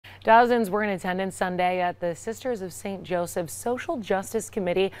Dozens were in attendance Sunday at the Sisters of St. Joseph's Social Justice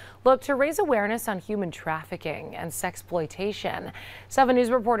Committee look to raise awareness on human trafficking and sexploitation. 7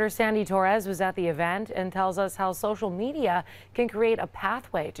 News reporter Sandy Torres was at the event and tells us how social media can create a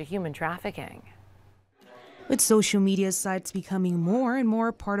pathway to human trafficking. With social media sites becoming more and more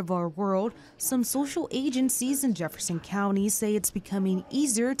a part of our world, some social agencies in Jefferson County say it's becoming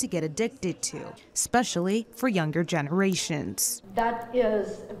easier to get addicted to, especially for younger generations. That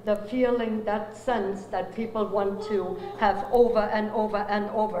is the feeling, that sense that people want to have over and over and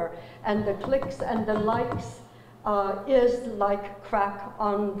over. And the clicks and the likes is like crack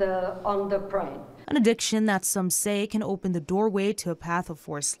on the brain. An addiction that some say can open the doorway to a path of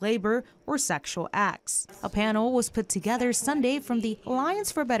forced labor or sexual acts. A panel was put together Sunday from the Alliance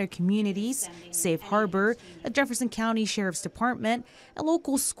for Better Communities, Safe Harbor, the Jefferson County Sheriff's Department, and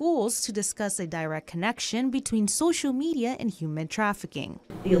local schools to discuss a direct connection between social media and human trafficking.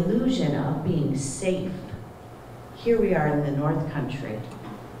 The illusion of being safe. Here we are in the North Country.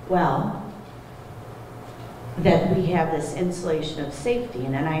 Well, that we have this insulation of safety,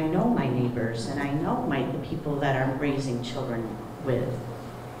 and I know my neighbors, and I know the people that I'm raising children with.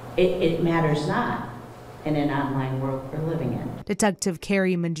 It matters not in an online world we're living in. Detective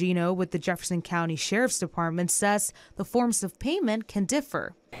Carrie Mangino with the Jefferson County Sheriff's Department says the forms of payment can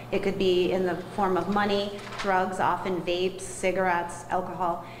differ. It could be in the form of money, drugs, often vapes, cigarettes,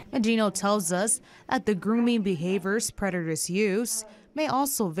 alcohol. Mangino tells us that the grooming behaviors predators use may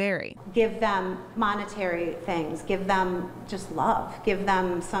also vary. Give them monetary things, give them just love, give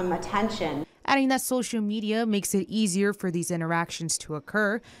them some attention. Adding that social media makes it easier for these interactions to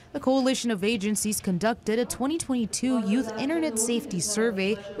occur, the coalition of agencies conducted a 2022 Youth Internet Safety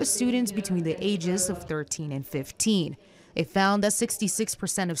Survey with students between the ages of 13 and 15. They found that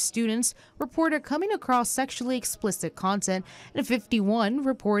 66% of students reported coming across sexually explicit content and 51%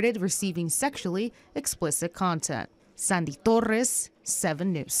 reported receiving sexually explicit content. Sandy Torres,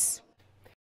 7 News.